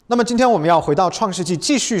那么今天我们要回到创世纪，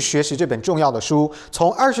继续学习这本重要的书。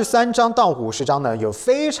从23章到50章呢，有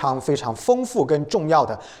非常非常丰富跟重要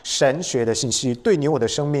的神学的信息，对你我的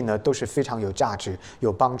生命呢都是非常有价值、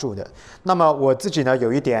有帮助的。那么我自己呢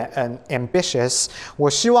有一点ambitious， 我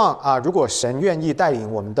希望如果神愿意带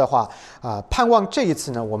领我们的话盼望这一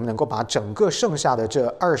次呢，我们能够把整个剩下的这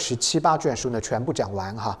27、8卷书呢全部讲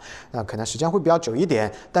完哈。那可能时间会比较久一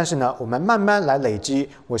点，但是呢，我们慢慢来累积，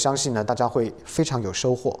我相信呢，大家会非常有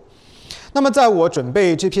收获。那么在我准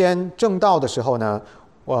备这篇正道的时候呢，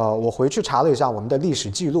我回去查了一下我们的历史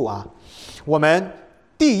记录啊。我们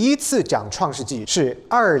第一次讲创世纪是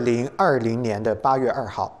2020年的8月2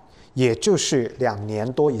号，也就是2年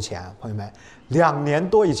多以前啊，朋友们，2年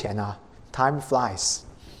多以前啊 ，time flies。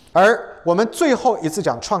而我们最后一次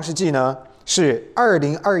讲创世纪呢，是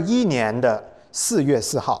2021年的4月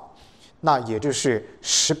4号，那也就是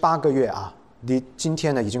18个月啊，离今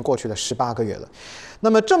天呢已经过去了18个月了。那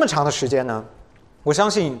么这么长的时间呢，我相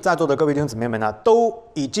信在座的各位弟兄姊妹们呢，都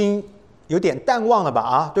已经有点淡忘了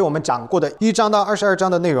吧对我们讲过的1章到22章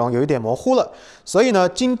的内容有一点模糊了。所以呢，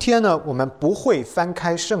今天呢，我们不会翻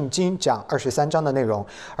开圣经讲23章的内容，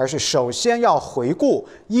而是首先要回顾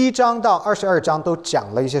1章到22章都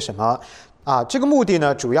讲了一些什么。这个目的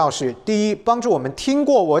呢，主要是第一，帮助我们听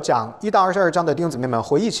过我讲1到22章的弟兄姊妹们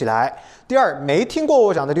回忆起来；第二，没听过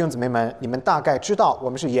我讲的弟兄姊妹们，你们大概知道我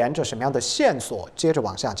们是沿着什么样的线索接着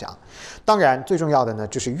往下讲。当然，最重要的呢，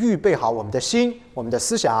就是预备好我们的心、我们的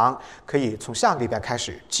思想，可以从下个礼拜开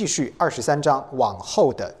始继续23章往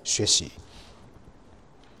后的学习。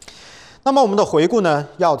那么我们的回顾呢，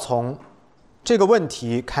要从这个问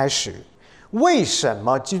题开始：为什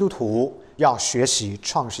么基督徒要学习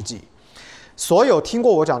创世纪？所有听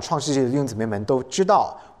过我讲创世纪的弟兄姊妹们都知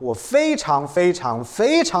道，我非常非常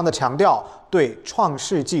非常的强调对创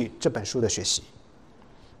世纪这本书的学习。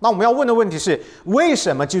那我们要问的问题是，为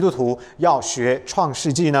什么基督徒要学创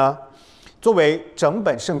世纪呢？作为整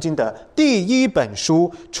本圣经的第一本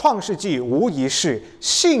书，创世纪无疑是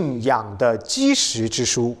信仰的基石之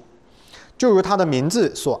书。就如它的名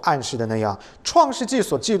字所暗示的那样，创世纪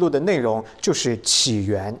所记录的内容就是起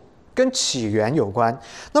源，跟起源有关。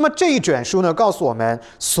那么这一卷书呢，告诉我们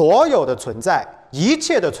所有的存在，一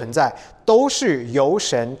切的存在都是由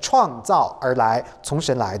神创造而来，从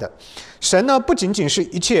神来的。神呢，不仅仅是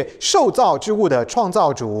一切受造之物的创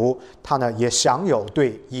造主，他呢也享有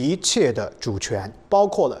对一切的主权，包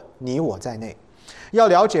括了你我在内。要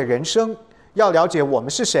了解人生，要了解我们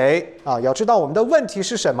是谁要知道我们的问题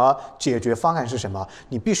是什么，解决方案是什么，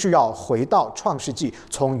你必须要回到创世纪，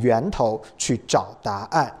从源头去找答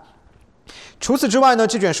案。除此之外呢，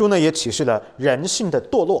这卷书呢也启示了人性的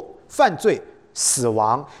堕落、犯罪、死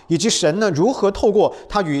亡，以及神呢如何透过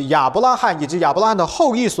他与亚伯拉罕以及亚伯拉罕的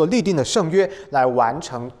后裔所立定的圣约，来完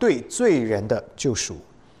成对罪人的救赎。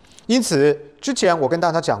因此之前我跟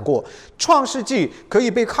大家讲过，创世纪可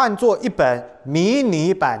以被看作一本迷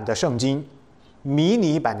你版的圣经。迷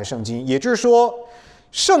你版的圣经，也就是说，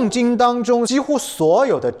圣经当中几乎所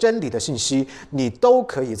有的真理的信息，你都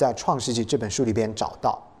可以在创世纪这本书里边找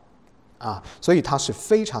到所以它是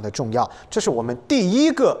非常的重要，这是我们第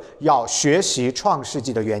一个要学习创世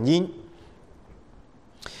纪的原因。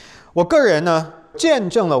我个人呢，见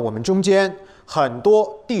证了我们中间很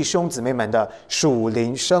多弟兄姊妹们的属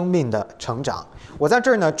灵生命的成长。我在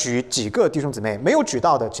这儿呢举几个弟兄姊妹，没有举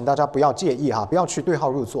到的请大家不要介意不要去对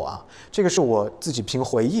号入座这个是我自己凭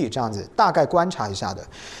回忆这样子大概观察一下的。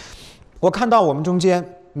我看到我们中间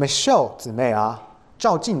Michelle 姊妹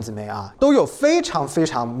赵静姊妹都有非常非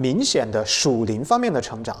常明显的属灵方面的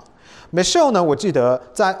成长。Michelle 呢，我记得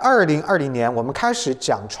在2020年我们开始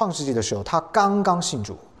讲创世纪的时候，她刚刚信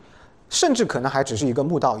主，甚至可能还只是一个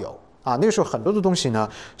慕道友那个时候很多的东西呢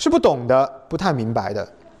是不懂的，不太明白的，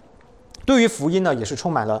对于福音呢也是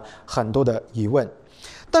充满了很多的疑问。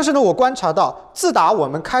但是呢，我观察到自打我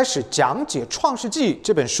们开始讲解创世纪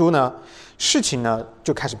这本书呢，事情呢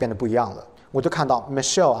就开始变得不一样了。我就看到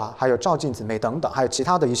Michelle 还有赵静姊妹等等，还有其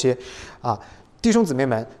他的一些弟兄姊妹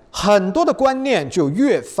们，很多的观念就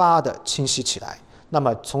越发的清晰起来。那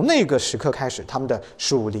么从那个时刻开始，他们的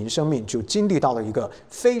属灵生命就经历到了一个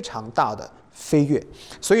非常大的飞跃。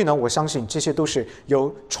所以呢，我相信这些都是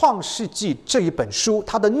由创世纪这一本书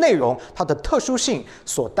它的内容、它的特殊性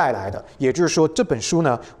所带来的。也就是说，这本书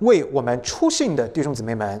呢，为我们初信的弟兄姊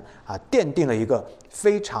妹们奠定了一个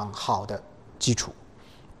非常好的基础。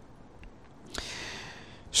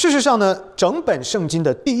事实上呢，整本圣经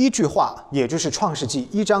的第一句话，也就是创世纪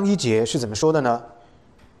1章1节是怎么说的呢？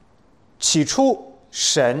起初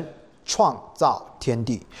神创造天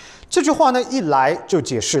地。这句话呢，一来就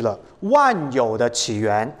解释了万有的起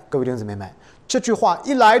源。各位弟兄姊妹们，这句话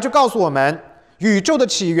一来就告诉我们，宇宙的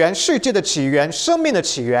起源、世界的起源、生命的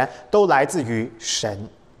起源都来自于神。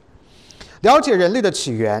了解人类的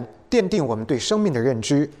起源，奠定我们对生命的认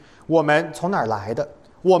知。我们从哪儿来的？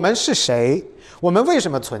我们是谁？我们为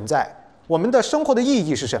什么存在？我们的生活的意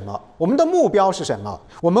义是什么？我们的目标是什么？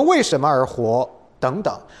我们为什么而活？等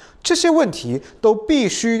等，这些问题都必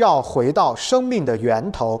须要回到生命的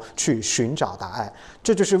源头去寻找答案。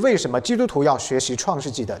这就是为什么基督徒要学习创世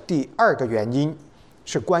纪的第二个原因，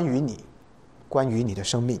是关于你，关于你的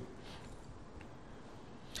生命。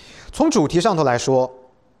从主题上头来说，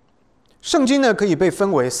圣经呢可以被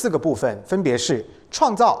分为4个部分，分别是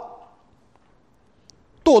创造、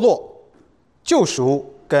堕落、救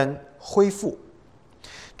赎跟恢复。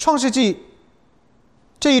创世纪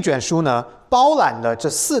这一卷书呢，包揽了这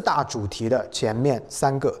4大主题的前面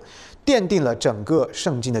3个，奠定了整个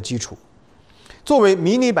圣经的基础。作为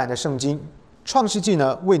迷你版的圣经，创世纪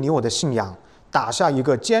呢为你我的信仰打下一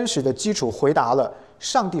个坚实的基础，回答了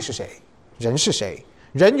上帝是谁，人是谁，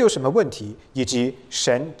人有什么问题，以及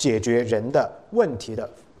神解决人的问题的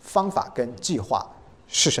方法跟计划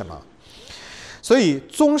是什么。所以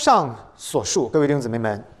综上所述，各位弟兄姊妹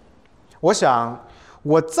们，我想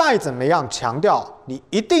我再怎么样强调你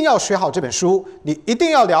一定要学好这本书，你一定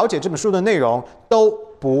要了解这本书的内容，都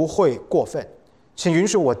不会过分。请允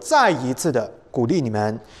许我再一次的鼓励你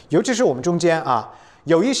们，尤其是我们中间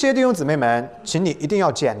有一些弟兄姊妹们，请你一定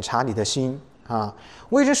要检查你的心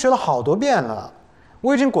我已经学了好多遍了，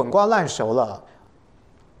我已经滚瓜烂熟了。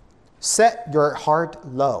Set your heart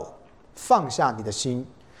low， 放下你的心，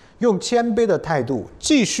用谦卑的态度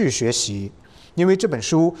继续学习，因为这本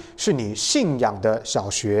书是你信仰的小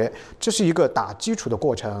学，这是一个打基础的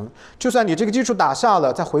过程。就算你这个基础打下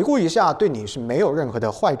了，再回顾一下，对你是没有任何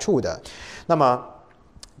的坏处的。那么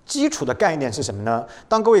基础的概念是什么呢？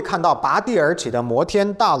当各位看到拔地而起的摩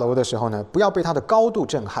天大楼的时候呢，不要被它的高度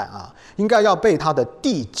震撼应该要被它的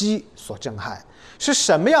地基所震撼。是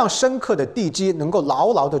什么样深刻的地基能够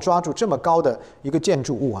牢牢地抓住这么高的一个建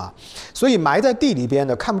筑物所以埋在地里边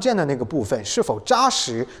的看不见的那个部分是否扎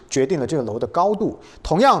实，决定了这个楼的高度。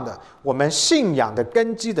同样的，我们信仰的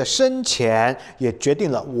根基的深浅也决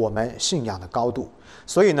定了我们信仰的高度。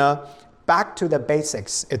所以呢 ，back to the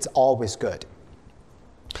basics, it's always good。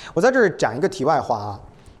我在这儿讲一个题外话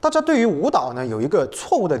大家对于舞蹈呢有一个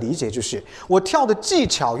错误的理解，就是我跳的技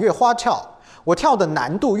巧越花俏，我跳的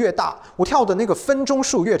难度越大，我跳的那个分钟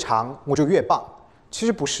数越长，我就越棒。其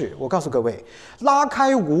实不是，我告诉各位，拉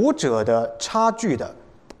开舞者的差距的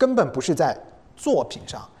根本不是在作品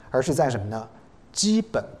上，而是在什么呢？基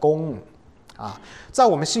本功在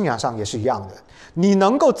我们信仰上也是一样的，你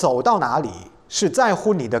能够走到哪里是在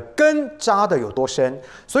乎你的根扎的有多深。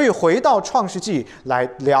所以回到创世纪来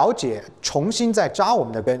了解，重新再扎我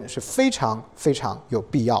们的根是非常非常有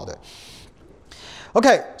必要的。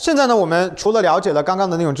OK， 现在呢，我们除了了解了刚刚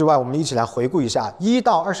的内容之外，我们一起来回顾一下1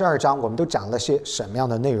到22章我们都讲了些什么样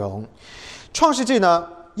的内容。创世纪呢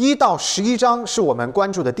1到11章是我们关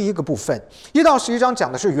注的第一个部分。1到11章讲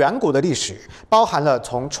的是远古的历史，包含了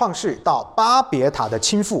从创世到巴别塔的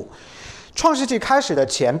倾覆。创世纪开始的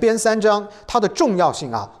前边3章，它的重要性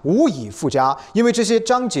无以复加，因为这些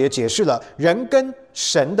章节解释了人跟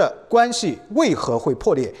神的关系为何会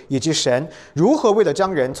破裂，以及神如何为了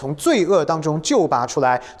将人从罪恶当中救拔出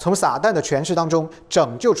来，从撒旦的权势当中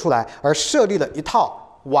拯救出来，而设立了一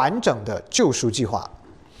套完整的救赎计划。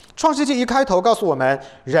创世纪一开头告诉我们，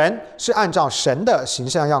人是按照神的形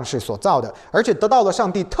象样式所造的，而且得到了上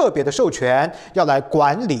帝特别的授权，要来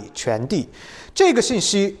管理全地。这个信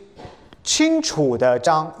息清楚地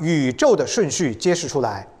将宇宙的顺序揭示出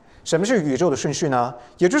来。什么是宇宙的顺序呢？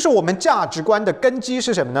也就是我们价值观的根基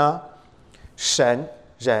是什么呢？神、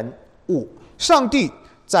人、物。上帝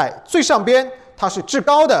在最上边，他是至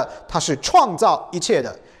高的，他是创造一切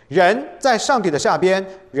的。人在上帝的下边，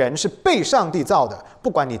人是被上帝造的。不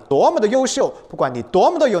管你多么的优秀，不管你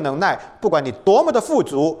多么的有能耐，不管你多么的富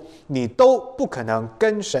足，你都不可能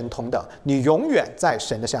跟神同等，你永远在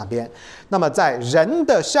神的下边。那么在人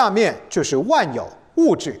的下面就是万有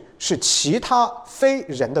物质，是其他非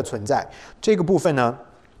人的存在。这个部分呢，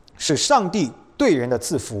是上帝对人的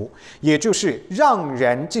赐福，也就是让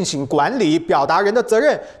人进行管理，表达人的责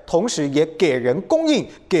任，同时也给人供应，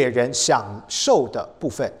给人享受的部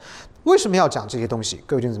分。为什么要讲这些东西？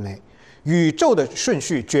各位弟兄姊妹，宇宙的顺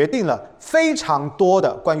序决定了非常多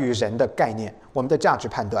的关于人的概念，我们的价值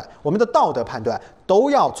判断，我们的道德判断，都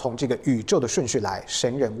要从这个宇宙的顺序来。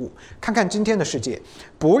神人物，看看今天的世界，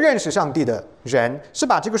不认识上帝的人是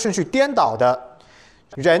把这个顺序颠倒的。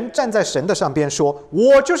人站在神的上边说，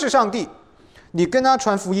我就是上帝。你跟他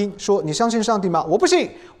传福音，说你相信上帝吗？我不信，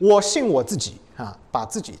我信我自己啊，把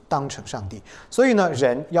自己当成上帝。所以呢，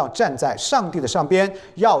人要站在上帝的上边，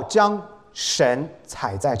要将神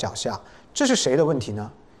踩在脚下。这是谁的问题呢？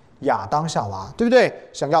亚当夏娃，对不对？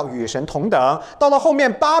想要与神同等。到了后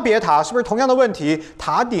面巴别塔，是不是同样的问题？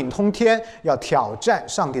塔顶通天，要挑战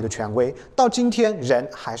上帝的权威。到今天，人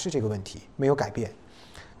还是这个问题，没有改变。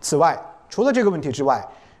此外，除了这个问题之外，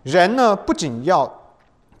人呢不仅要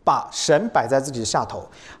把神摆在自己的下头，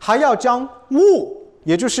还要将物，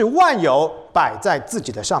也就是万有摆在自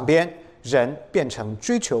己的上边。人变成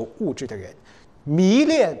追求物质的人，迷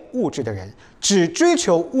恋物质的人，只追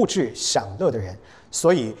求物质享乐的人。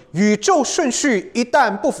所以宇宙顺序一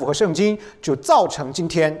旦不符合圣经，就造成今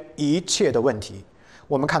天一切的问题。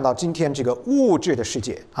我们看到今天这个物质的世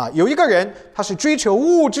界啊，有一个人他是追求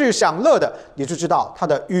物质享乐的，你就知道他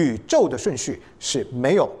的宇宙的顺序是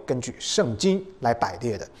没有根据圣经来摆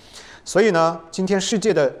列的。所以呢，今天世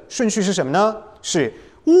界的顺序是什么呢？是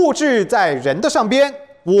物质在人的上边，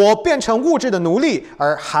我变成物质的奴隶，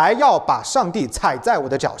而还要把上帝踩在我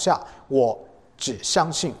的脚下，我只相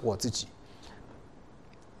信我自己。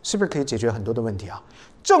是不是可以解决很多的问题啊？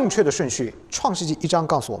正确的顺序，创世纪1章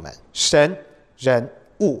告诉我们，神、人、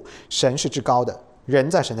物，神是至高的，人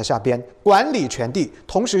在神的下边，管理全地，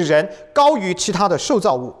同时人高于其他的受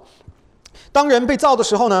造物。当人被造的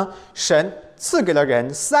时候呢，神赐给了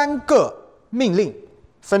人3个命令，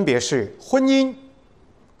分别是婚姻、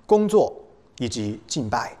工作以及敬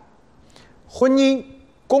拜。婚姻、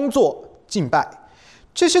工作、敬拜，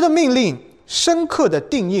这些的命令深刻地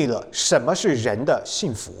定义了什么是人的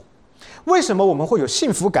幸福。为什么我们会有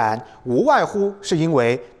幸福感？无外乎是因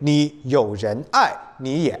为你有人爱，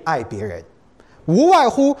你也爱别人；无外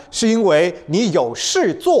乎是因为你有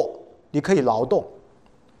事做，你可以劳动，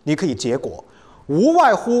你可以结果；无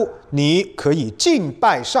外乎你可以敬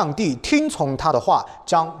拜上帝，听从他的话，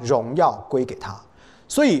将荣耀归给他。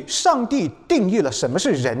所以上帝定义了什么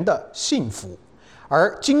是人的幸福。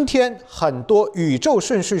而今天很多宇宙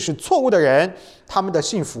顺序是错误的人，他们的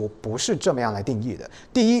幸福不是这么样来定义的。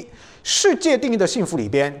第一，世界定义的幸福里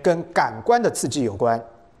边跟感官的刺激有关，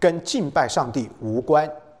跟敬拜上帝无关。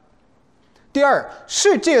第二，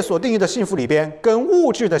世界所定义的幸福里边跟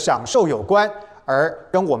物质的享受有关，而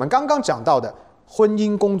跟我们刚刚讲到的婚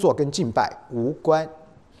姻、工作跟敬拜无关。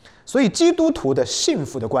所以基督徒的幸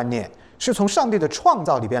福的观念是从上帝的创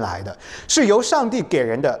造里边来的，是由上帝给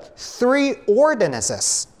人的 three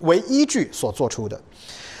ordinances 为依据所做出的。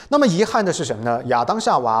那么遗憾的是什么呢？亚当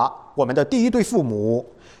夏娃，我们的第一对父母，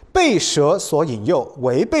被蛇所引诱，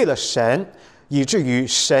违背了神，以至于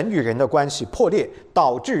神与人的关系破裂，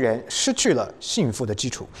导致人失去了幸福的基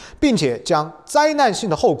础，并且将灾难性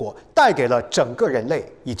的后果带给了整个人类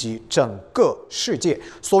以及整个世界。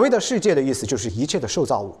所谓的世界的意思就是一切的受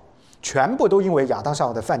造物，全部都因为亚当夏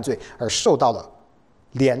娃的犯罪而受到了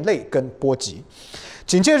连累跟波及。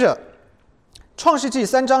紧接着创世纪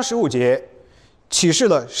3章15节启示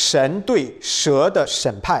了神对蛇的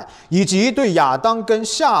审判，以及对亚当跟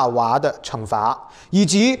夏娃的惩罚，以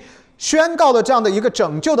及宣告了这样的一个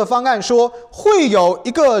拯救的方案，说会有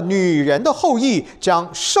一个女人的后裔将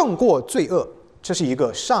胜过罪恶。这是一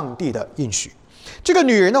个上帝的应许。这个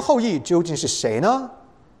女人的后裔究竟是谁呢？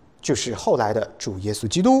就是后来的主耶稣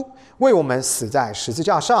基督，为我们死在十字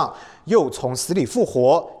架上，又从死里复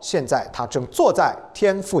活，现在他正坐在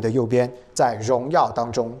天父的右边，在荣耀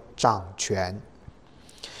当中掌权。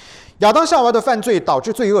亚当夏娃的犯罪导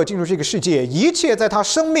致罪恶进入这个世界，一切在他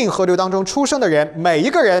生命河流当中出生的人，每一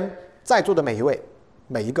个人，在座的每一位，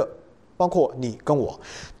每一个，包括你跟我，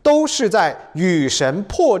都是在与神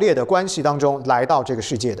破裂的关系当中来到这个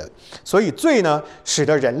世界的。所以罪呢，使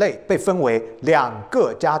得人类被分为2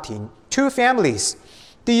个家庭 ，two families。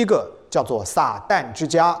第一个叫做撒旦之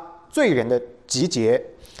家，罪人的集结；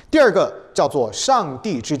第二个叫做上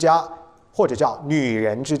帝之家，或者叫女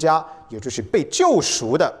人之家，也就是被救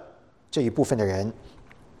赎的这一部分的人。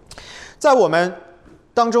在我们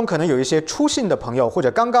当中可能有一些初信的朋友，或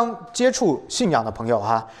者刚刚接触信仰的朋友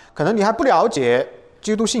可能你还不了解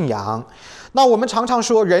基督信仰。那我们常常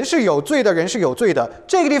说人是有罪的，人是有罪的。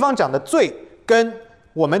这个地方讲的罪跟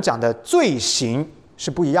我们讲的罪行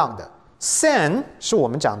是不一样的。sin 是我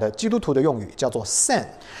们讲的基督徒的用语，叫做 sin，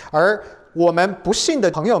 而我们不信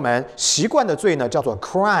的朋友们习惯的罪呢，叫做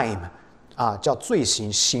crime，叫罪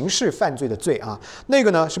行，刑事犯罪的罪那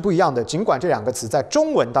个呢是不一样的。尽管这2个词在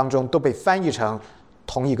中文当中都被翻译成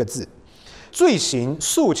同一个字，罪行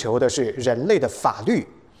诉求的是人类的法律，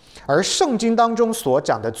而圣经当中所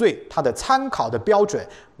讲的罪，它的参考的标准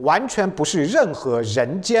完全不是任何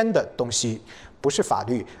人间的东西，不是法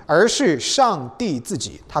律，而是上帝自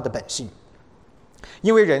己他的本性。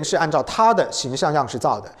因为人是按照他的形象样式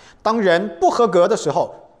造的，当人不合格的时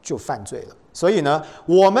候就犯罪了。所以呢，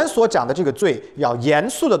我们所讲的这个罪要严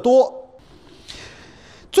肃得多。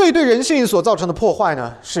罪对人性所造成的破坏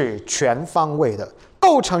呢，是全方位的，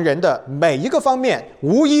构成人的每一个方面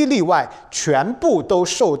无一例外全部都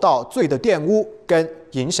受到罪的玷污跟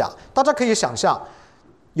影响。大家可以想象，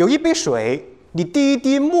有一杯水，你滴一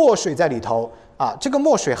滴墨水在里头啊，这个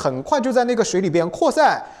墨水很快就在那个水里边扩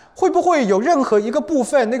散，会不会有任何一个部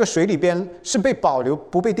分那个水里边是被保留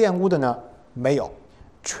不被玷污的呢？没有，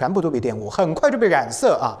全部都被玷污，很快就被染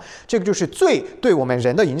色啊！这个就是罪对我们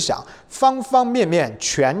人的影响，方方面面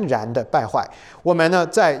全然的败坏。我们呢，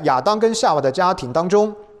在亚当跟夏娃的家庭当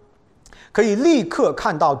中，可以立刻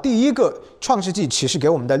看到第一个创世纪启示给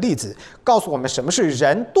我们的例子，告诉我们什么是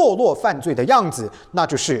人堕落犯罪的样子，那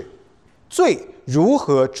就是罪如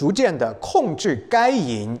何逐渐的控制该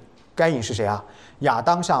隐。该隐是谁啊？亚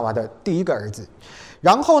当夏娃的第一个儿子。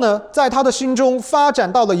然后呢，在他的心中发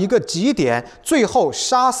展到了一个极点，最后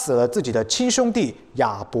杀死了自己的亲兄弟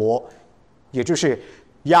亚伯，也就是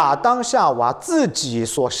亚当夏娃自己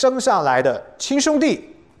所生下来的亲兄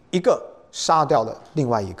弟，一个杀掉了另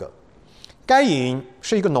外一个。该隐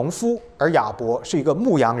是一个农夫，而亚伯是一个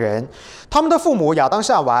牧羊人。他们的父母亚当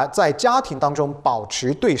夏娃在家庭当中保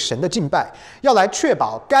持对神的敬拜，要来确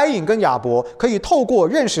保该隐跟亚伯可以透过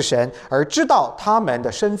认识神而知道他们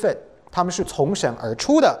的身份，他们是从神而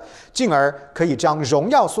出的，进而可以将荣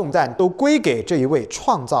耀颂赞都归给这一位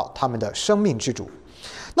创造他们的生命之主。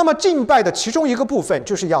那么敬拜的其中一个部分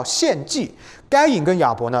就是要献祭，该隐跟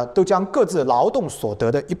亚伯呢，都将各自劳动所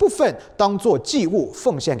得的一部分当作祭物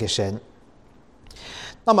奉献给神，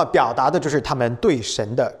那么表达的就是他们对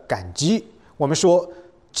神的感激。我们说，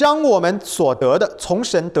将我们所得的从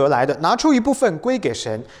神得来的拿出一部分归给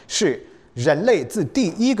神，是人类自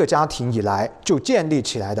第一个家庭以来就建立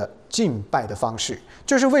起来的敬拜的方式。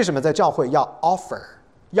这是为什么在教会要 offer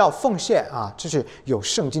要奉献啊，这是有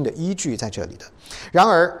圣经的依据在这里的。然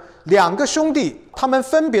而两个兄弟他们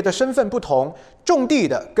分别的身份不同，种地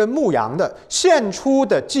的跟牧羊的献出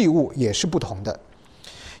的祭物也是不同的。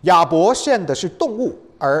亚伯献的是动物，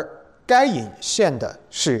而该隐献的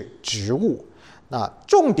是植物。那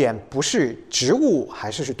重点不是植物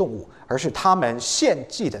还是动物，而是他们献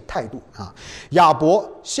祭的态度啊。亚伯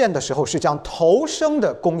献的时候是将头生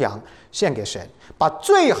的公羊献给神，把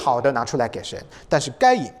最好的拿出来给神，但是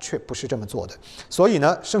该隐却不是这么做的。所以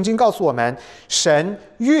呢，圣经告诉我们，神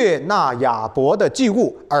悦纳亚伯的祭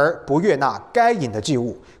物，而不悦纳该隐的祭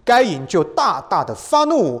物。该隐就大大的发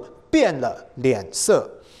怒，变了脸色。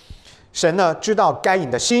神呢，知道该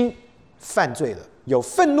隐的心犯罪了，有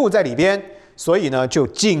愤怒在里边，所以呢，就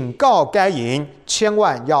警告该隐千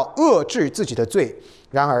万要遏制自己的罪。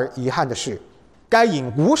然而遗憾的是，该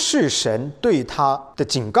隐无视神对他的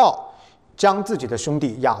警告，将自己的兄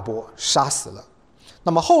弟亚伯杀死了。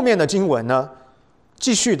那么后面的经文呢，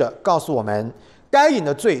继续的告诉我们，该隐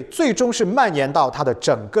的罪最终是蔓延到他的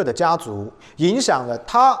整个的家族，影响了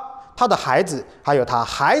他的孩子，还有他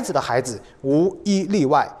孩子的孩子，无一例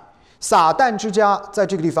外。撒旦之家在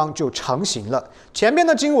这个地方就成型了。前面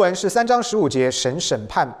的经文是3章15节，神审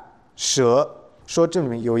判蛇，说这里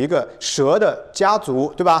面有一个蛇的家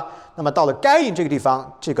族，对吧？那么到了该隐这个地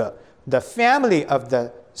方，这个 the family of the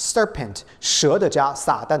serpent 蛇的家，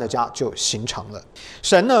撒旦的家就形成了。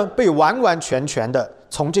神呢，被完完全全的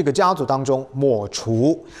从这个家族当中抹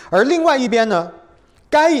除。而另外一边呢，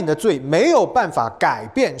该隐的罪没有办法改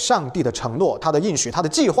变上帝的承诺，他的应许，他的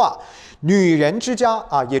计划。女人之家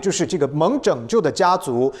啊，也就是这个蒙拯救的家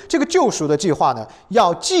族，这个救赎的计划呢，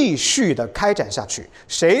要继续的开展下去。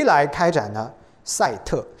谁来开展呢？赛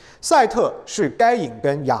特。赛特是该隐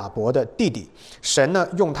跟亚伯的弟弟，神呢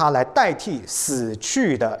用他来代替死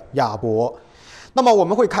去的亚伯。那么我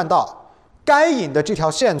们会看到，该隐的这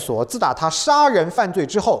条线索，自打他杀人犯罪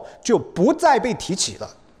之后，就不再被提起了，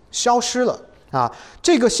消失了。啊，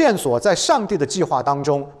这个线索在上帝的计划当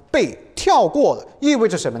中被跳过了，意味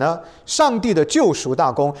着什么呢？上帝的救赎大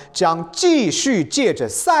功将继续借着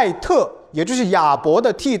赛特，也就是亚伯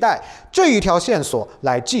的替代这一条线索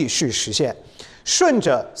来继续实现。顺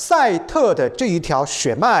着赛特的这一条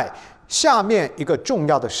血脉，下面一个重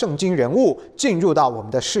要的圣经人物进入到我们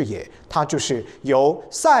的视野，他就是由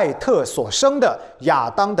赛特所生的亚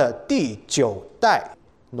当的第9代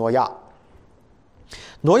挪亚。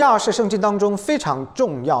挪亚是圣经当中非常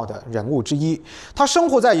重要的人物之一，他生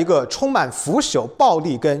活在一个充满腐朽、暴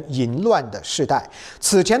力跟淫乱的时代。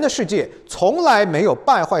此前的世界从来没有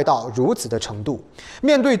败坏到如此的程度。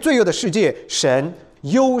面对罪恶的世界，神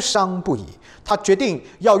忧伤不已，他决定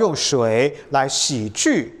要用水来洗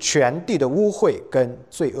去全地的污秽跟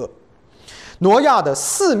罪恶。挪亚的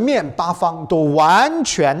四面八方都完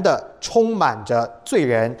全的充满着罪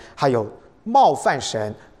人，还有冒犯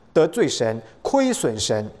神、得罪神、亏损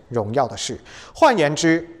神荣耀的事。换言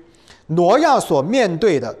之，挪亚所面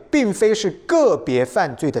对的并非是个别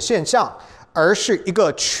犯罪的现象，而是一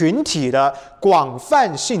个群体的广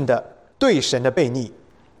泛性的对神的悖逆。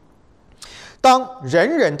当人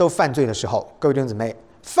人都犯罪的时候，各位弟兄姊妹，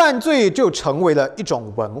犯罪就成为了一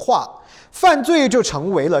种文化，犯罪就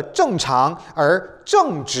成为了正常，而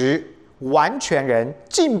正直完全人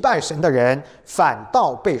敬拜神的人反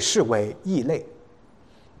倒被视为异类。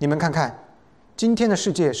你们看看今天的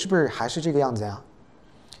世界是不是还是这个样子呀？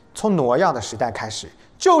从挪亚的时代开始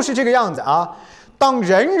就是这个样子啊。当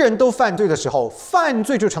人人都犯罪的时候，犯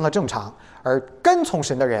罪就成了正常，而跟从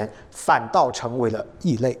神的人反倒成为了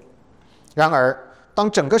异类。然而当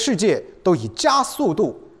整个世界都以加速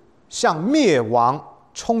度向灭亡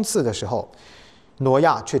冲刺的时候，挪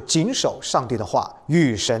亚却谨守上帝的话，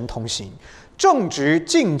与神同行。正直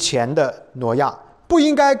敬虔的挪亚不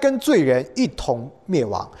应该跟罪人一同灭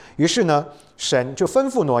亡，于是呢，神就吩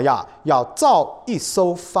咐挪亚要造一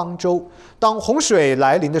艘方舟。当洪水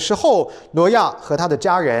来临的时候，挪亚和他的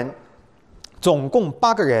家人总共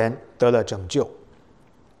8个人得了拯救。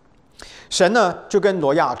神呢就跟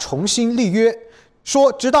挪亚重新立约，说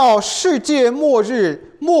直到世界末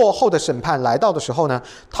日末后的审判来到的时候呢，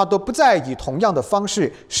他都不再以同样的方式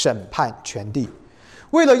审判全地。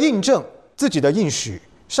为了印证自己的应许，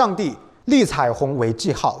上帝立彩虹为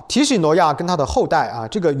记号，提醒挪亚跟他的后代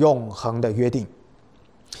这个永恒的约定。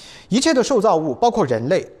一切的受造物，包括人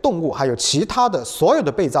类、动物，还有其他的所有的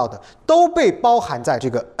被造的，都被包含在这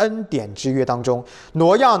个恩典之约当中。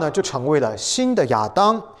挪亚呢就成为了新的亚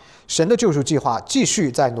当。神的救赎计划继续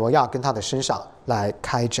在挪亚跟他的身上来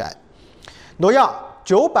开展。挪亚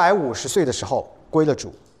950岁的时候归了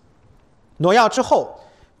主。挪亚之后，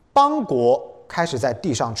邦国开始在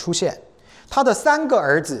地上出现，他的3个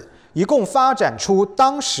儿子一共发展出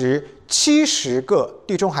当时70个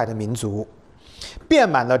地中海的民族，遍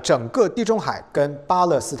满了整个地中海跟巴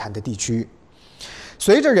勒斯坦的地区。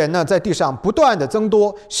随着人呢在地上不断的增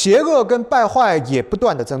多，邪恶跟败坏也不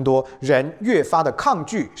断的增多，人越发的抗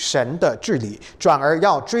拒神的治理，转而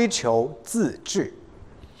要追求自治。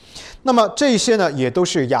那么这些呢，也都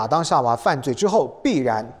是亚当夏娃犯罪之后必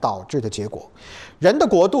然导致的结果。人的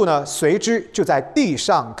国度呢，随之就在地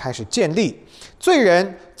上开始建立。罪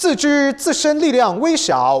人自知自身力量微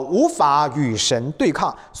小，无法与神对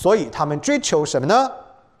抗，所以他们追求什么呢？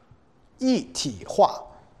一体化，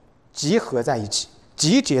集合在一起，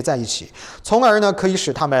集结在一起，从而呢可以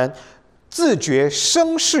使他们自觉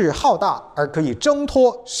声势浩大，而可以挣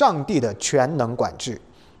脱上帝的全能管制。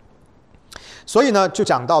所以呢，就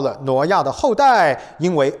讲到了挪亚的后代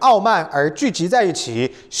因为傲慢而聚集在一起，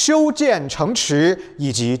修建城池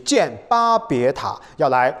以及建巴别塔，要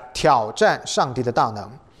来挑战上帝的大能。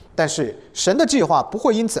但是神的计划不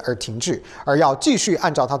会因此而停滞，而要继续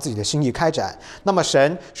按照他自己的心意开展。那么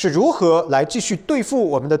神是如何来继续对付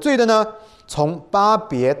我们的罪的呢？从巴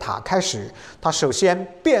别塔开始，他首先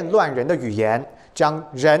变乱人的语言，将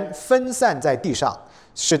人分散在地上，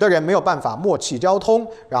使得人没有办法默契交通，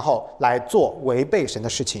然后来做违背神的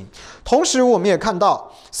事情。同时我们也看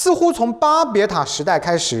到，似乎从巴别塔时代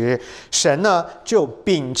开始，神呢就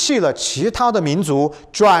摒弃了其他的民族，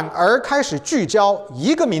转而开始聚焦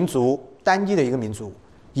一个民族，单一的一个民族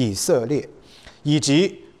以色列，以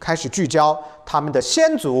及开始聚焦他们的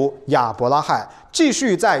先祖亚伯拉罕，继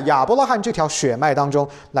续在亚伯拉罕这条血脉当中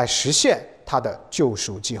来实现他的救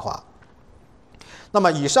赎计划。那么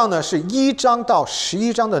以上呢是1章到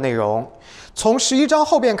11章的内容。从11章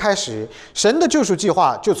后边开始，神的救赎计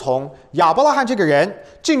划就从亚伯拉罕这个人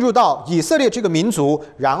进入到以色列这个民族，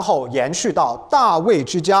然后延续到大卫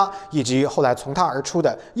之家，以及后来从他而出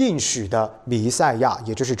的应许的弥赛亚，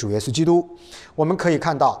也就是主耶稣基督。我们可以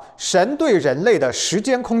看到，神对人类的时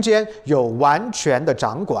间空间有完全的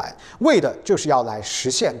掌管，为的就是要来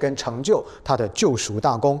实现跟成就他的救赎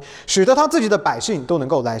大功，使得他自己的百姓都能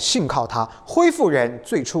够来信靠他，恢复人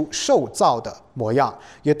最初受造的模样，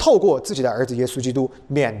也透过自己的儿子耶稣基督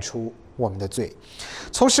免除我们的罪。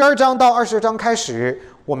从12章到22章开始，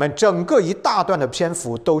我们整个一大段的篇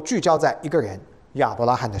幅都聚焦在一个人亚伯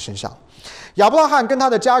拉罕的身上。亚伯拉罕跟他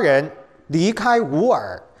的家人离开乌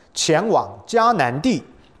尔，前往迦南地，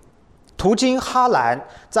途经哈兰，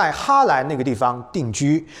在哈兰那个地方定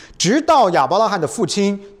居，直到亚伯拉罕的父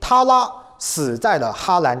亲他拉死在了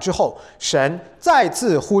哈兰之后，神再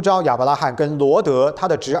次呼召亚伯拉罕跟罗德他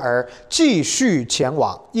的侄儿继续前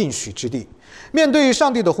往应许之地。面对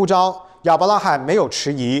上帝的呼召，亚伯拉罕没有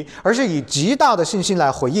迟疑，而是以极大的信心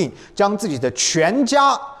来回应，将自己的全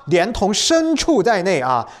家连同牲畜在内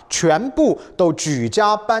全部都举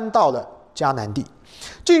家搬到了迦南地。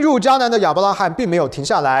进入迦南的亚伯拉罕并没有停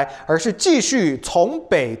下来，而是继续从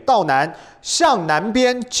北到南，向南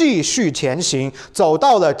边继续前行，走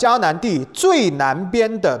到了迦南地最南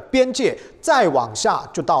边的边界，再往下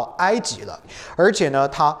就到埃及了。而且呢，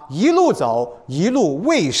他一路走，一路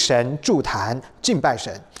为神筑坛敬拜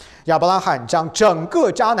神。亚伯拉罕将整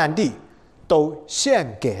个迦南地都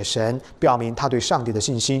献给神，表明他对上帝的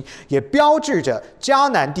信心，也标志着迦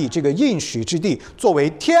南地这个应许之地作为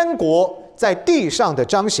天国在地上的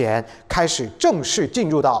彰显，开始正式进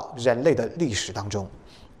入到人类的历史当中。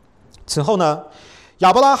此后呢，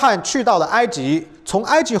亚伯拉罕去到了埃及，从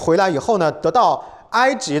埃及回来以后呢，得到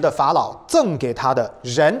埃及的法老赠给他的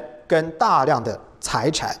人跟大量的财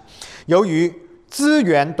产。由于资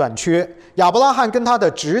源短缺，亚伯拉罕跟他的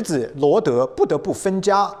侄子罗德不得不分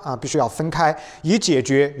家必须要分开，以解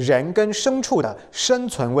决人跟牲畜的生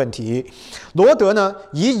存问题。罗德呢，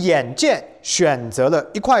以眼见选择了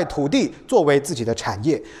一块土地作为自己的产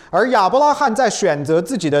业，而亚伯拉罕在选择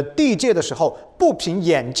自己的地界的时候，不凭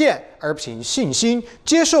眼见，而凭信心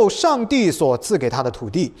接受上帝所赐给他的土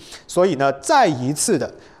地。所以呢，再一次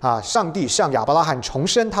的上帝向亚伯拉罕重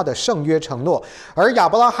申他的圣约承诺，而亚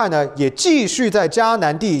伯拉罕呢，也继续在迦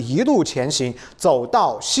南地一路前行，走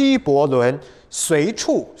到希伯伦，随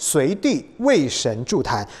处随地为神筑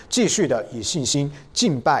坛，继续的以信心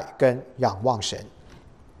敬拜跟仰望神。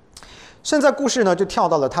现在故事呢，就跳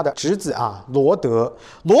到了他的侄子罗德。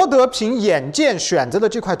罗德凭眼见选择的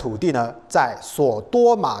这块土地呢，在索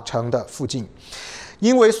多玛城的附近。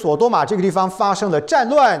因为索多玛这个地方发生了战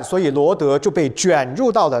乱，所以罗德就被卷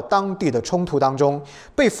入到了当地的冲突当中，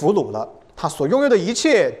被俘虏了。他所拥有的一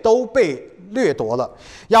切都被掠夺了。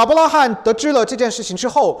亚伯拉罕得知了这件事情之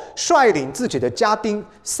后，率领自己的家丁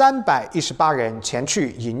318人前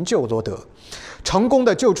去营救罗德，成功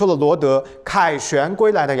的救出了罗德。凯旋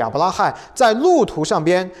归来的亚伯拉罕在路途上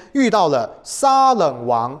边遇到了撒冷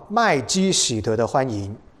王麦基洗德的欢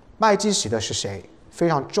迎。麦基洗德是谁？非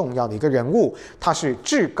常重要的一个人物，他是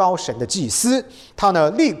至高神的祭司。他呢，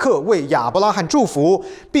立刻为亚伯拉罕祝福，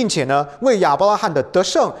并且呢，为亚伯拉罕的得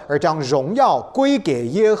胜而将荣耀归给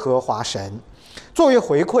耶和华神。作为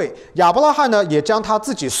回馈，亚伯拉罕呢，也将他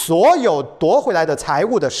自己所有夺回来的财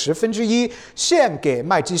物的1/10献给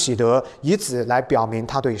麦基洗德，以此来表明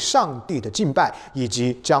他对上帝的敬拜，以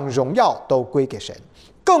及将荣耀都归给神。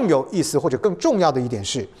更有意思或者更重要的一点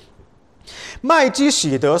是，麦基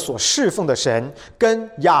洗德所侍奉的神跟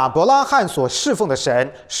亚伯拉罕所侍奉的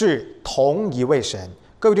神是同一位神。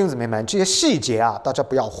各位弟兄姊妹们，这些细节大家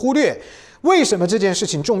不要忽略。为什么这件事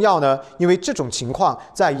情重要呢？因为这种情况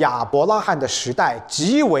在亚伯拉罕的时代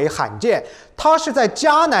极为罕见。他是在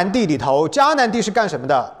迦南地里头，迦南地是干什么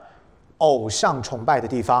的？偶像崇拜的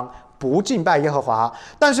地方，不敬拜耶和华。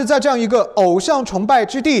但是在这样一个偶像崇拜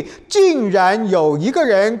之地，竟然有一个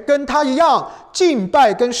人跟他一样敬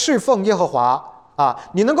拜跟侍奉耶和华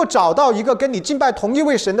你能够找到一个跟你敬拜同一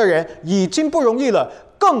位神的人已经不容易了，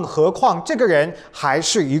更何况这个人还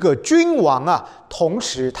是一个君王同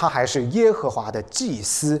时他还是耶和华的祭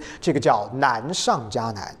司，这个叫难上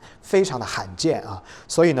加难，非常的罕见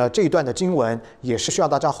所以呢，这一段的经文也是需要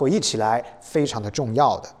大家回忆起来，非常的重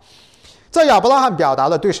要的。在亚伯拉罕表达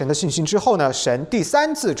了对神的信心之后呢，神第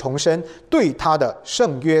3次重申对他的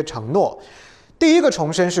圣约承诺。第一个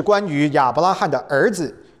重申是关于亚伯拉罕的儿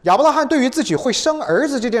子。亚伯拉罕对于自己会生儿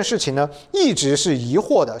子这件事情呢，一直是疑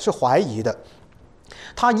惑的，是怀疑的。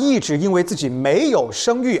他一直因为自己没有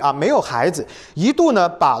生育没有孩子，一度呢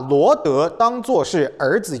把罗德当作是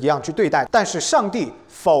儿子一样去对待，但是上帝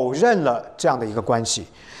否认了这样的一个关系，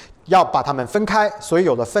要把他们分开，所以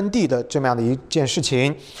有了分地的这么样的一件事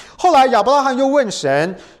情。后来亚伯拉罕又问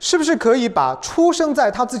神，是不是可以把出生在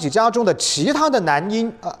他自己家中的其他的男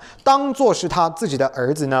婴当作是他自己的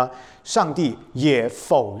儿子呢？上帝也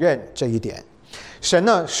否认这一点。神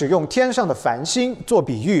呢，使用天上的繁星做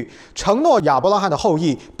比喻，承诺亚伯拉罕的后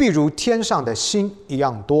裔必如天上的星一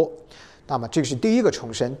样多。那么这个是第一个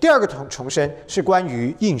重申。第二个重申是关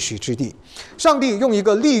于应许之地。上帝用一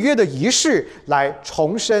个立约的仪式来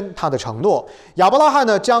重申他的承诺。亚伯拉罕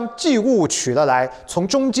呢，将祭物取了来，从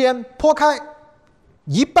中间剖开，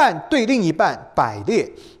一半对另一半摆列。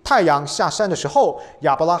太阳下山的时候，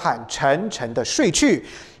亚伯拉罕沉沉的睡去，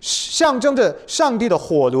象征着上帝的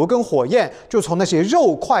火炉跟火焰就从那些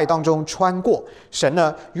肉块当中穿过。神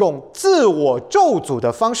呢，用自我咒诅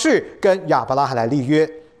的方式跟亚伯拉罕来立约。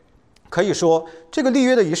可以说，这个立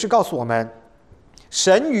约的仪式告诉我们，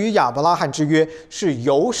神与亚伯拉罕之约是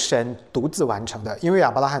由神独自完成的，因为亚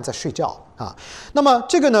伯拉罕在睡觉啊。那么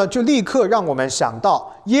这个呢，就立刻让我们想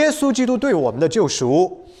到耶稣基督对我们的救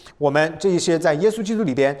赎。我们这一些在耶稣基督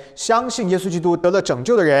里边相信耶稣基督得了拯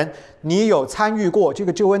救的人，你有参与过这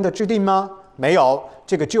个救恩的制定吗？没有。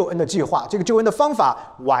这个救恩的计划，这个救恩的方法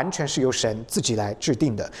完全是由神自己来制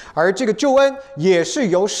定的，而这个救恩也是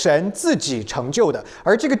由神自己成就的，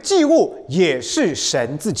而这个祭物也是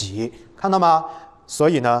神自己，看到吗？所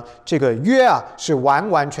以呢，这个约啊是完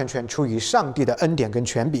完全全出于上帝的恩典跟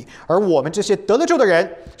权柄，而我们这些得了救的人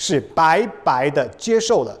是白白的接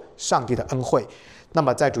受了上帝的恩惠，那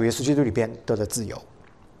么在主耶稣基督里边得了自由。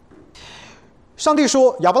上帝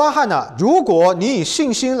说，亚伯拉罕呢，如果你以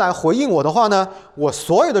信心来回应我的话呢，我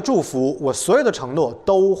所有的祝福，我所有的承诺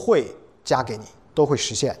都会加给你，都会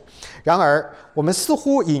实现。然而我们似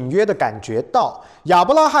乎隐约的感觉到，亚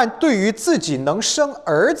伯拉罕对于自己能生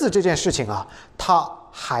儿子这件事情啊，他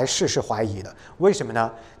还是怀疑的。为什么呢？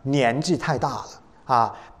年纪太大了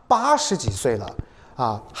啊，80几岁了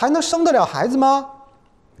啊，还能生得了孩子吗？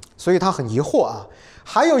所以他很疑惑啊。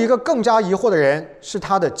还有一个更加疑惑的人是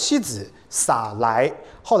他的妻子撒莱，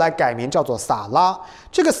后来改名叫做撒拉。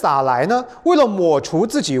这个撒莱呢，为了抹除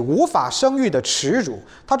自己无法生育的耻辱，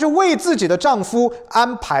她就为自己的丈夫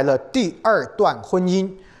安排了第2段婚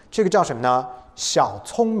姻。这个叫什么呢？小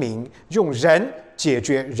聪明，用人解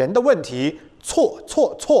决人的问题，错，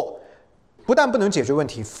不但不能解决问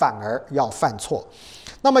题，反而要犯错。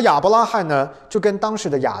那么亚伯拉罕呢，就跟当时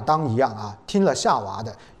的亚当一样啊，听了夏娃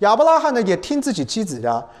的。亚伯拉罕呢，也听自己妻子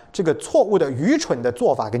的这个错误的、愚蠢的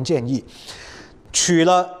做法跟建议，娶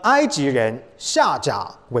了埃及人夏甲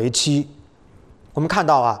为妻。我们看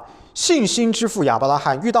到啊，信心之父亚伯拉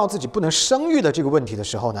罕遇到自己不能生育的这个问题的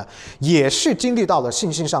时候呢，也是经历到了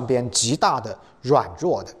信心上边极大的软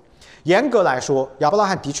弱的。严格来说，亚伯拉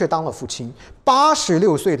罕的确当了父亲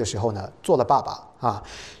，86岁的时候呢，做了爸爸啊。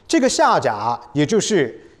这个夏甲，也就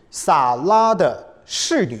是撒拉的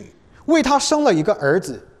侍女，为他生了一个儿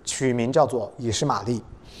子，取名叫做以实玛利。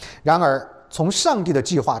然而，从上帝的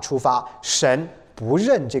计划出发，神不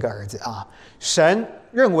认这个儿子啊，神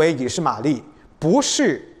认为以实玛利不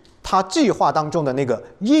是他计划当中的那个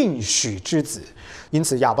应许之子，因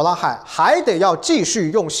此亚伯拉罕还得要继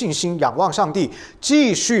续用信心仰望上帝，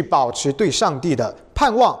继续保持对上帝的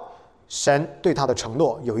盼望，神对他的承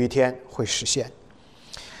诺有一天会实现。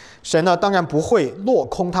神呢，当然不会落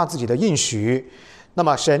空他自己的应许，那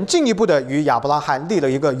么神进一步的与亚伯拉罕立了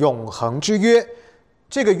一个永恒之约，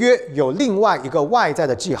这个约有另外一个外在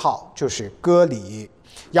的记号，就是割礼。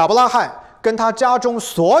亚伯拉罕跟他家中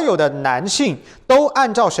所有的男性都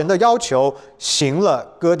按照神的要求行了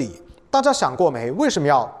割礼。大家想过没？为什么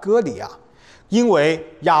要割礼啊？因为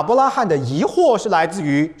亚伯拉罕的疑惑是来自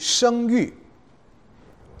于生育，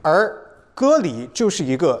而割礼就是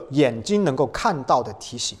一个眼睛能够看到的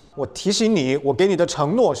提醒。我提醒你，我给你的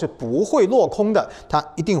承诺是不会落空的，它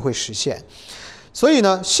一定会实现。所以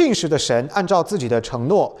呢，信实的神按照自己的承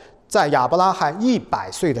诺，在亚伯拉罕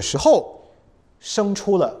100岁的时候，生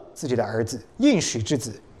出了自己的儿子，应许之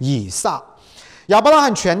子以撒。亚伯拉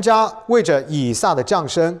罕全家为着以撒的降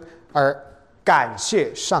生而感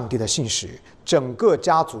谢上帝的信实，整个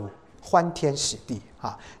家族欢天喜地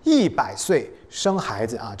啊！100岁生孩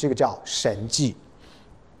子啊，这个叫神迹。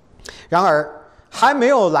然而还没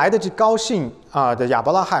有来得及高兴的亚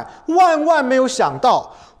伯拉罕，万万没有想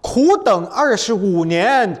到，苦等25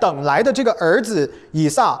年等来的这个儿子以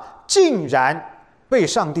撒，竟然被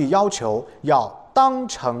上帝要求要当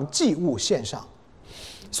成祭物献上。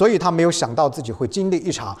所以他没有想到自己会经历一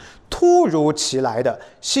场突如其来的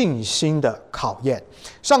信心的考验。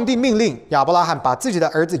上帝命令亚伯拉罕把自己的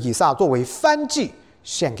儿子以撒作为燔祭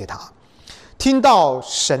献给他。听到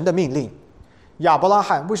神的命令，亚伯拉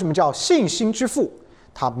罕为什么叫信心之父？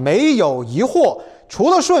他没有疑惑，除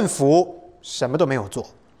了顺服，什么都没有做。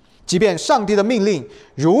即便上帝的命令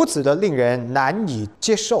如此的令人难以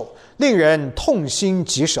接受，令人痛心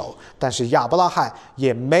疾首，但是亚伯拉罕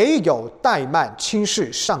也没有怠慢轻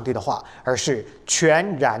视上帝的话，而是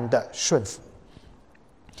全然的顺服。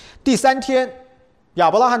第3天，亚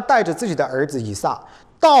伯拉罕带着自己的儿子以撒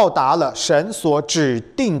到达了神所指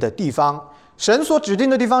定的地方。神所指定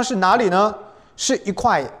的地方是哪里呢？是一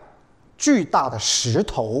块巨大的石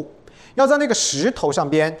头，要在那个石头上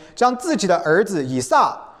边将自己的儿子以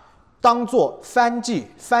撒当作燔祭。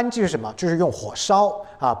燔祭是什么？就是用火烧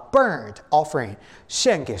burnt offering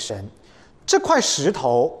献给神。这块石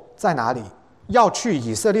头在哪里？要去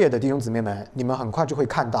以色列的弟兄姊妹们，你们很快就会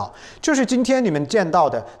看到，就是今天你们见到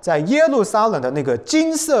的在耶路撒冷的那个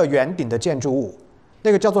金色圆顶的建筑物，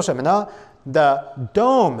那个叫做什么呢？ The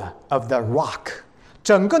Dome of the Rock。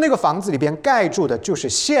 整个那个房子里边盖住的就是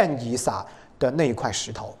献以撒的那一块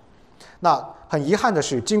石头。那很遗憾的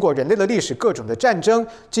是，经过人类的历史各种的战争，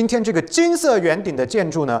今天这个金色圆顶的建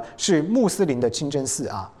筑呢，是穆斯林的清真寺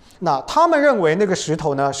啊。那他们认为那个石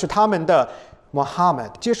头呢，是他们的 Muhammad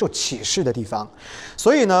接受启示的地方，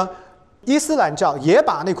所以呢，伊斯兰教也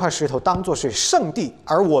把那块石头当作是圣地，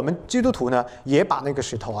而我们基督徒呢，也把那个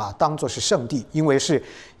石头当作是圣地，因为是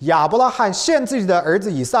亚伯拉罕献自己的儿子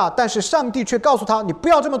以撒，但是上帝却告诉他，你不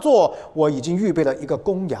要这么做，我已经预备了一个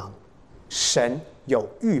公羊，神有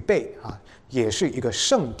预备也是一个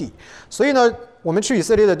圣地。所以呢，我们去以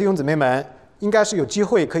色列的弟兄姊妹们，应该是有机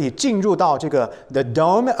会可以进入到这个 The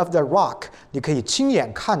Dome of the Rock， 你可以亲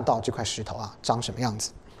眼看到这块石头长什么样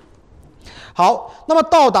子。好，那么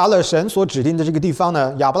到达了神所指定的这个地方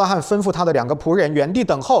呢，亚伯拉罕吩咐他的2个仆人原地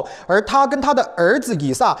等候，而他跟他的儿子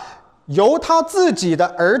以撒，由他自己的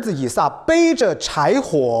儿子以撒背着柴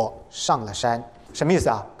火上了山。什么意思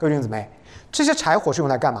啊？各位弟兄姊妹，这些柴火是用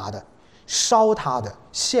来干嘛的？烧他的，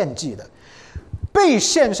献祭的。被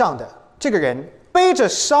献上的这个人背着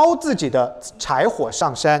烧自己的柴火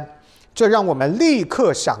上山，这让我们立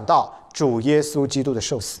刻想到主耶稣基督的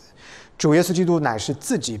受死。主耶稣基督乃是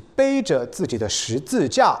自己背着自己的十字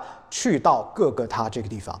架去到各个他这个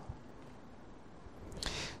地方。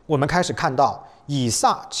我们开始看到以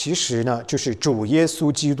撒其实呢，就是主耶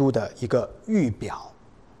稣基督的一个预表。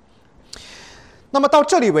那么到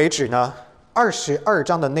这里为止呢，22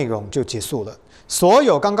章的内容就结束了。所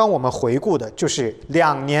有刚刚我们回顾的就是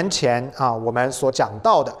2年前我们所讲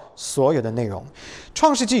到的所有的内容。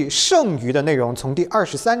创世纪剩余的内容从第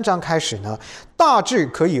23章开始呢，大致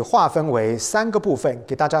可以划分为3个部分，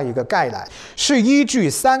给大家一个概览，是依据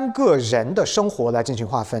3个人的生活来进行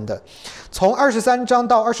划分的。从23章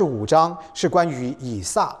到25章是关于以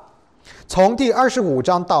撒，从第25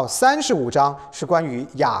章到35章是关于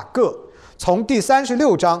雅各，从第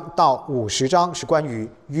36章到50章是关于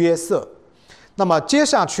约瑟。那么接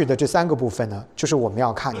下去的这3个部分呢，就是我们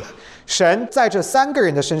要看的。神在这3个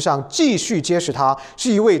人的身上继续揭示他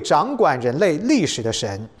是一位掌管人类历史的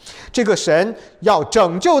神。这个神要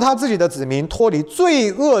拯救他自己的子民脱离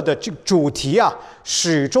罪恶的这主题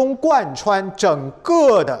始终贯穿整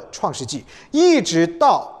个的创世纪，一直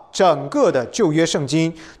到整个的旧约圣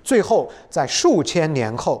经，最后在数千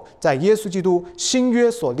年后，在耶稣基督新约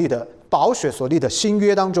所立的宝血所立的新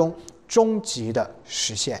约当中终极的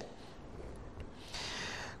实现。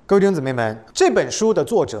各位弟兄姊妹们，这本书的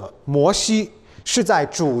作者摩西是在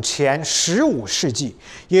主前15世纪，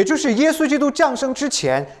也就是耶稣基督降生之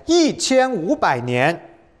前1500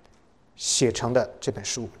年写成的这本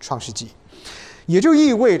书《创世纪》，也就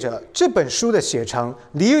意味着这本书的写成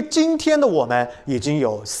离今天的我们已经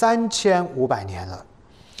有3500年了。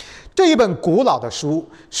这一本古老的书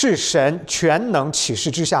是神全能启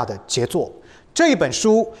示之下的杰作，这一本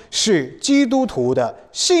书是基督徒的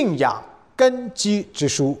信仰根基之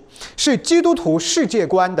书，是基督徒世界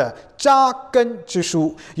观的扎根之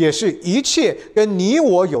书，也是一切跟你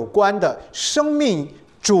我有关的生命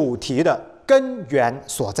主题的根源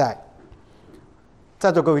所在。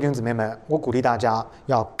在座各位弟兄姊妹们，我鼓励大家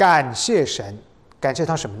要感谢神。感谢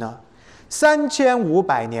他什么呢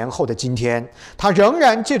？3500年后的今天，他仍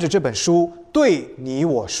然借着这本书对你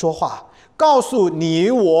我说话，告诉你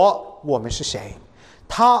我们是谁，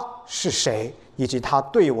他是谁，以及他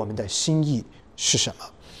对我们的心意是什么。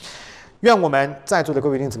愿我们在座的各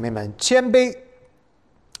位弟兄姊妹们谦卑，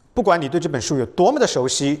不管你对这本书有多么的熟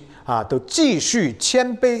悉都继续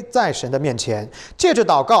谦卑在神的面前，借着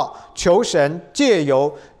祷告求神借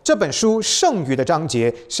由这本书剩余的章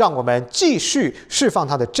节，让我们继续释放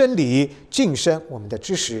他的真理，晋升我们的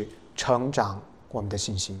知识，成长我们的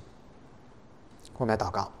信心。我们来祷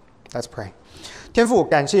告。 Let's pray。 天父，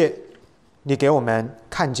感谢你给我们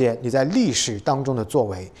看见你在历史当中的作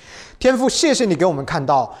为。天父，谢谢你给我们看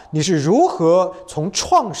到你是如何从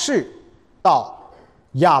创世到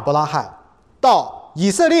亚伯拉罕，到以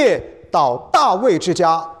色列，到大卫之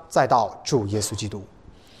家，再到主耶稣基督。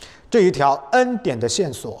这一条恩典的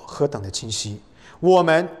线索何等的清晰，我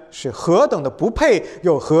们是何等的不配，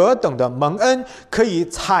又何等的蒙恩，可以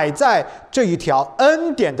踩在这一条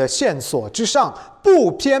恩典的线索之上，不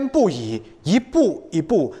偏不倚，一步一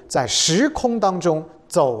步在时空当中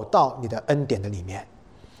走到你的恩典的里面。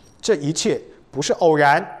这一切不是偶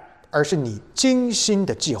然，而是你精心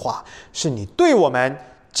的计划，是你对我们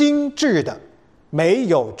精致的、没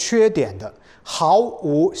有缺点的、毫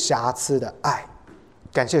无瑕疵的爱。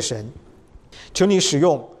感谢神，求你使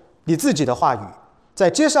用你自己的话语，在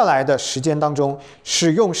接下来的时间当中，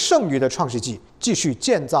使用剩余的创世纪，继续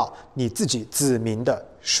建造你自己子民的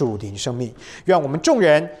属灵生命。愿我们众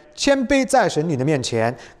人谦卑在神你的面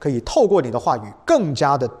前，可以透过你的话语更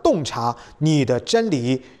加的洞察你的真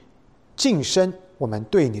理，晋升我们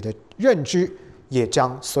对你的认知，也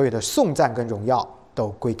将所有的颂赞跟荣耀都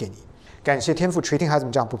归给你。感谢天父垂听孩子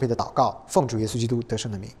们这样不配的祷告，奉主耶稣基督得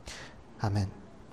胜的名，阿们。